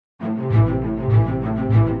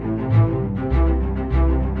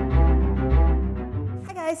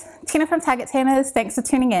guys, Tina from Target Tanners. Thanks for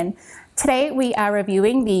tuning in. Today we are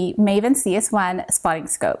reviewing the Maven CS.1 spotting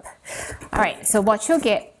scope. Alright, so what you'll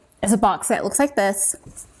get is a box that looks like this.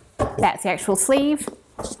 That's the actual sleeve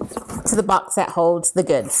to the box that holds the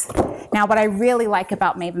goods. Now what I really like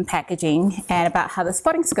about Maven packaging and about how the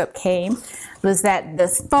spotting scope came was that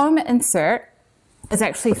this foam insert is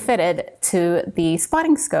actually fitted to the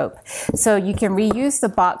spotting scope. So you can reuse the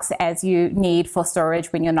box as you need for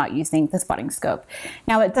storage when you're not using the spotting scope.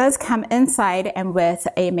 Now it does come inside and with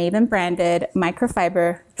a Maven branded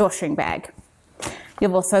microfiber drawstring bag.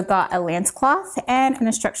 You've also got a lens cloth and an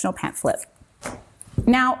instructional pamphlet.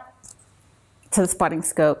 Now to the spotting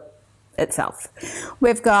scope itself.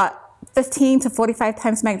 We've got 15 to 45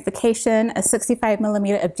 times magnification, a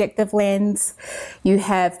 65mm objective lens. You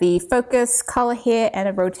have the focus collar here and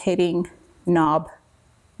a rotating knob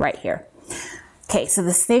right here. Okay, so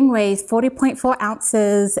this thing weighs 40.4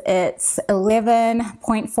 ounces. It's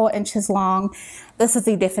 11.4 inches long. This is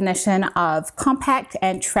the definition of compact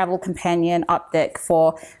and travel companion optic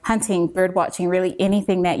for hunting, bird watching, really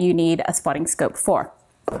anything that you need a spotting scope for.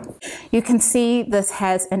 You can see this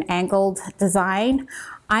has an angled design.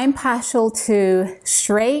 I'm partial to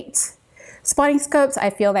straight spotting scopes.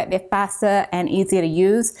 I feel that they're faster and easier to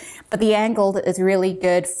use, but the angled is really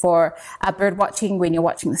good for bird watching when you're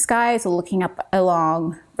watching the skies or looking up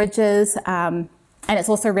along ridges. And it's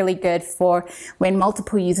also really good for when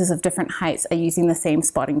multiple users of different heights are using the same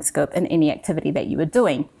spotting scope in any activity that you are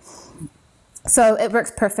doing. So it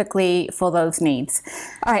works perfectly for those needs.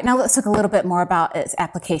 All right, now let's talk a little bit more about its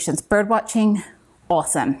applications. Bird watching,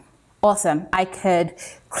 awesome. Awesome. I could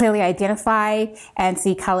clearly identify and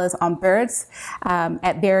see colors on birds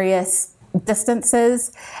at various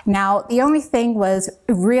distances. Now, the only thing was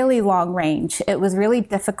really long range. It was really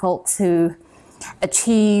difficult to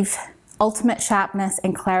achieve ultimate sharpness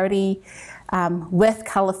and clarity with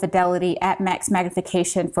color fidelity at max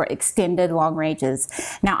magnification for extended long ranges.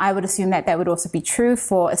 Now, I would assume that that would also be true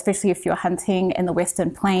for, especially if you're hunting in the Western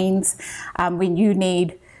Plains, when you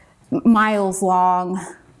need miles long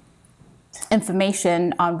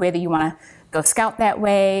information on whether you want to go scout that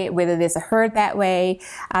way, whether there's a herd that way.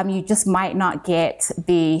 You just might not get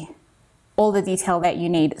all the detail that you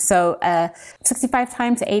need. So 65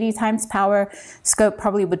 times to 80 times power scope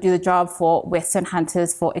probably would do the job for Western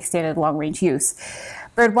hunters for extended long range use.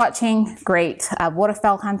 Bird watching, great.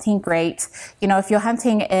 Waterfowl hunting, great. You know, if you're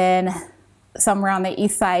hunting in somewhere on the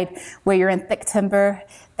east side where you're in thick timber,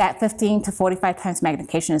 that 15 to 45 times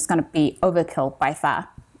magnification is going to be overkill by far.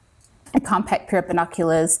 A compact pair of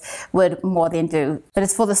binoculars would more than do. But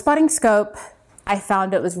as for the spotting scope, I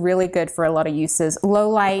found it was really good for a lot of uses. Low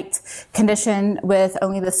light condition with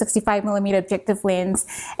only the 65mm objective lens,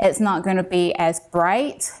 it's not going to be as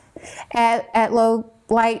bright at low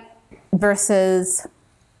light versus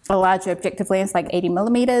a larger objective lens like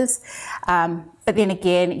 80mm. But then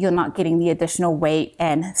again, you're not getting the additional weight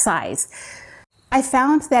and size. I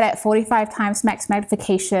found that at 45 times max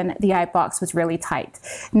magnification, the eye box was really tight.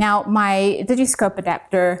 Now, my Digiscope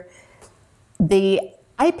adapter, the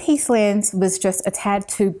eyepiece lens was just a tad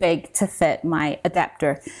too big to fit my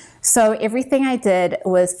adapter. So everything I did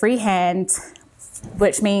was freehand,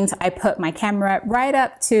 which means I put my camera right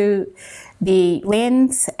up to the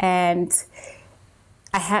lens and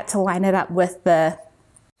I had to line it up with the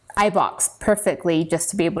eye box perfectly just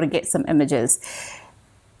to be able to get some images.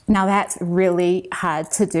 Now that's really hard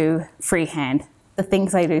to do freehand, the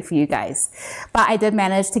things I do for you guys. But I did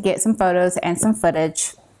manage to get some photos and some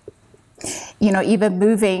footage. You know, even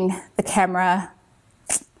moving the camera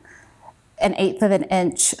 1/8 of an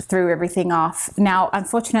inch threw everything off. Now,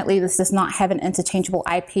 unfortunately, this does not have an interchangeable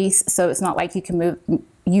eyepiece, so it's not like you can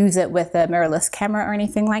use it with a mirrorless camera or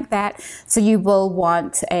anything like that. So you will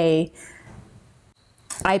want an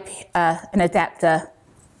adapter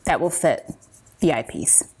that will fit the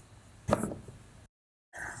eyepiece.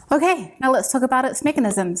 Okay, now let's talk about its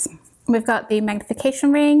mechanisms. We've got the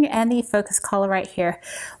magnification ring and the focus collar right here.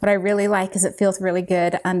 What I really like is it feels really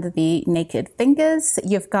good under the naked fingers.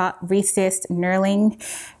 You've got recessed knurling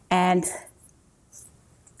and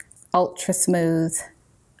ultra smooth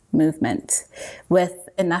movement with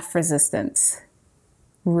enough resistance.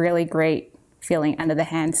 Really great feeling under the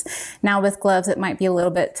hands. Now with gloves, it might be a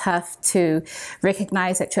little bit tough to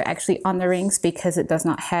recognize that you're actually on the rings because it does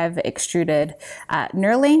not have extruded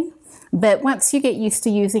knurling. But once you get used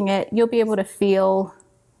to using it, you'll be able to feel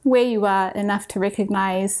where you are enough to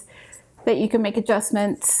recognize that you can make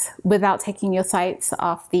adjustments without taking your sights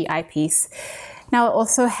off the eyepiece. Now it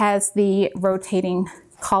also has the rotating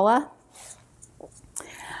collar.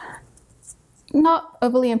 Not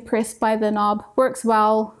overly impressed by the knob, works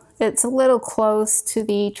well. It's a little close to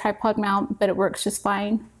the tripod mount, but it works just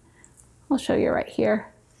fine. I'll show you right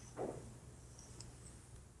here.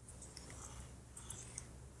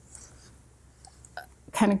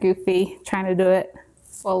 Kind of goofy trying to do it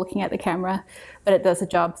while looking at the camera, but it does the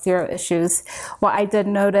job, zero issues. What I did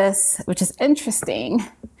notice, which is interesting,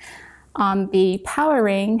 on the power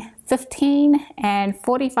ring, 15 and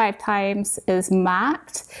 45 times is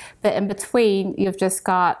marked, but in between you've just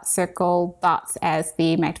got circle dots as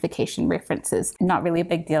the magnification references. Not really a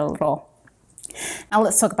big deal at all. Now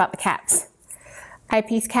let's talk about the caps.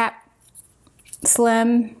 Eyepiece cap,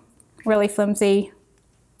 slim, really flimsy,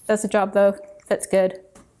 does the job though, fits good.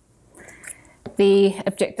 The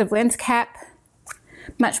objective lens cap,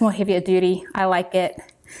 much more heavier duty, I like it.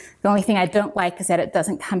 The only thing I don't like is that it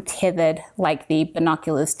doesn't come tethered like the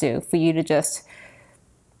binoculars do, for you to just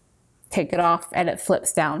take it off and it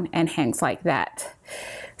flips down and hangs like that.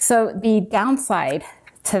 So the downside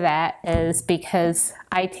to that is because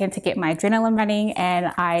I tend to get my adrenaline running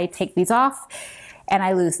and I take these off and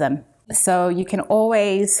I lose them. So you can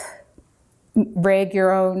always rig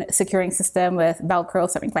your own securing system with Velcro,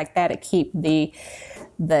 something like that, to keep the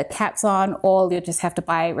caps on, or you'll just have to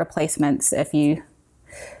buy replacements if you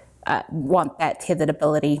want that tethered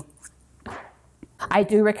ability. I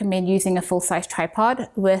do recommend using a full-size tripod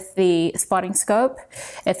with the spotting scope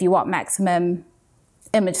if you want maximum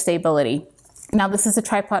image stability. Now this is a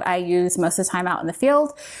tripod I use most of the time out in the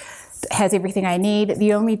field. It has everything I need.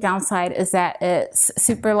 The only downside is that it's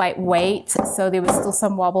super lightweight, so there was still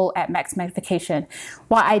some wobble at max magnification.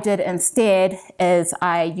 What I did instead is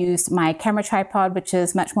I used my camera tripod, which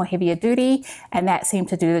is much more heavier duty, and that seemed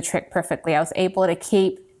to do the trick perfectly. I was able to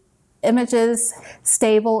keep images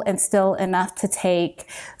stable and still enough to take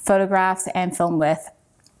photographs and film with.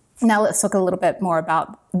 Now let's talk a little bit more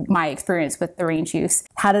about my experience with the range use.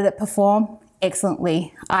 How did it perform?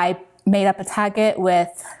 Excellently. I made up a target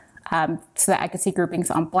with so that I could see groupings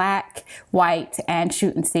on black, white, and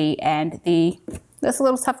shoot and see, and this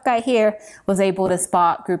little tough guy here was able to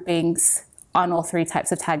spot groupings on all three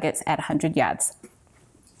types of targets at 100 yards.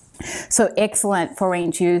 So excellent for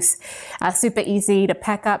range use. Super easy to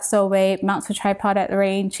pack up, stow away, mount to a tripod at the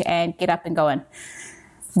range, and get up and going.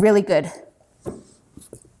 Really good.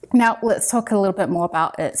 Now let's talk a little bit more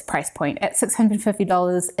about its price point. At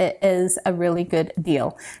 $650, it is a really good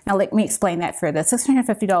deal. Now let me explain that further.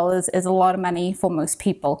 $650 is a lot of money for most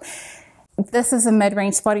people. This is a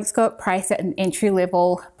mid-range spotting scope priced at an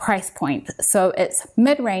entry-level price point. So it's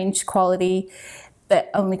mid-range quality, but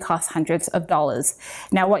only costs hundreds of dollars.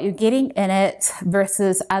 Now what you're getting in it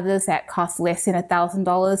versus others that cost less than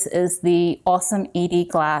 $1,000 is the awesome ED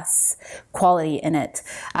glass quality in it.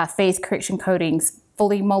 Phase correction coatings,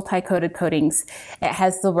 fully multi-coated coatings. It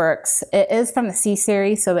has the works. It is from the C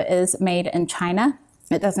series, so it is made in China.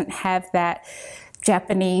 It doesn't have that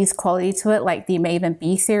Japanese quality to it like the Maven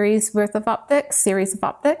B series series of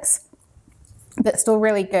optics, but still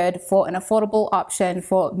really good for an affordable option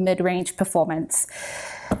for mid-range performance.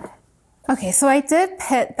 Okay, so I did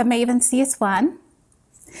pit the Maven CS1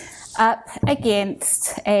 up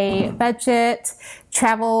against a budget,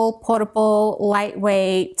 travel, portable,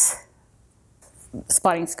 lightweight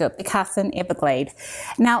spotting scope, the Carson Everglade.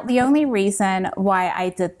 Now the only reason why I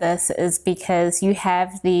did this is because you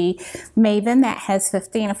have the Maven that has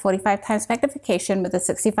 15 and 45 times magnification with a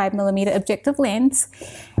 65mm objective lens,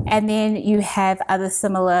 and then you have other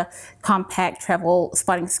similar compact travel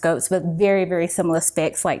spotting scopes with very, very similar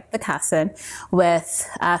specs like the Carson with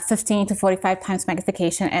 15 to 45 times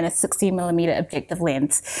magnification and a 60mm objective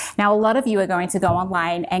lens. Now a lot of you are going to go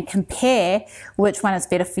online and compare which one is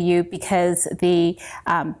better for you, because the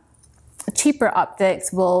cheaper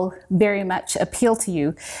optics will very much appeal to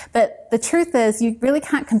you. But the truth is you really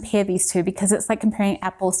can't compare these two, because it's like comparing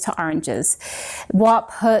apples to oranges. While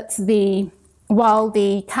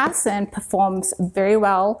the Carson performs very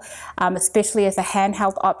well, especially as a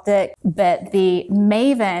handheld optic, but the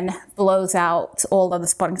Maven blows out all other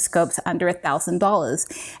spotting scopes under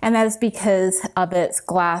 $1,000. And that is because of its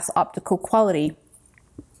glass optical quality.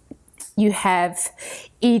 You have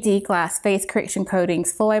ED glass phase correction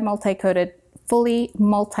coatings, fully multi-coated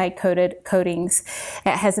coatings.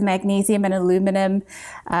 It has a magnesium and aluminum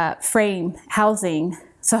frame housing.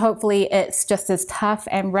 So hopefully it's just as tough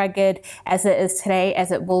and rugged as it is today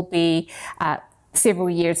as it will be several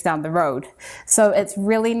years down the road. So it's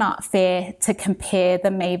really not fair to compare the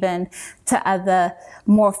Maven to other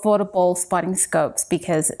more affordable spotting scopes,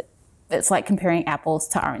 because it's like comparing apples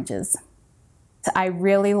to oranges. I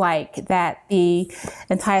really like that the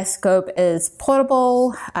entire scope is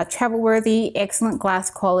portable, travel worthy, excellent glass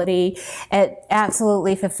quality. It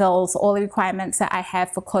absolutely fulfills all the requirements that I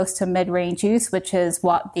have for close to mid-range use, which is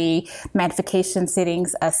what the magnification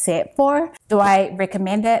settings are set for. Do I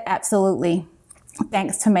recommend it? Absolutely.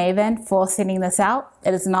 Thanks to Maven for sending this out.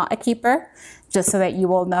 It is not a keeper. Just so that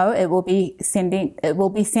you all know, it will be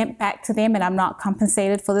sent back to them, and I'm not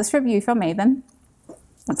compensated for this review from Maven.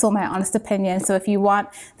 That's all my honest opinion. So if you want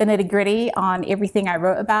the nitty-gritty on everything I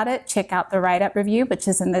wrote about it, check out the write-up review, which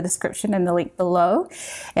is in the description and the link below.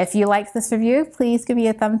 If you liked this review, please give me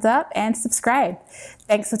a thumbs up and subscribe.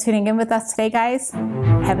 Thanks for tuning in with us today, guys.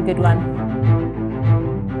 Have a good one.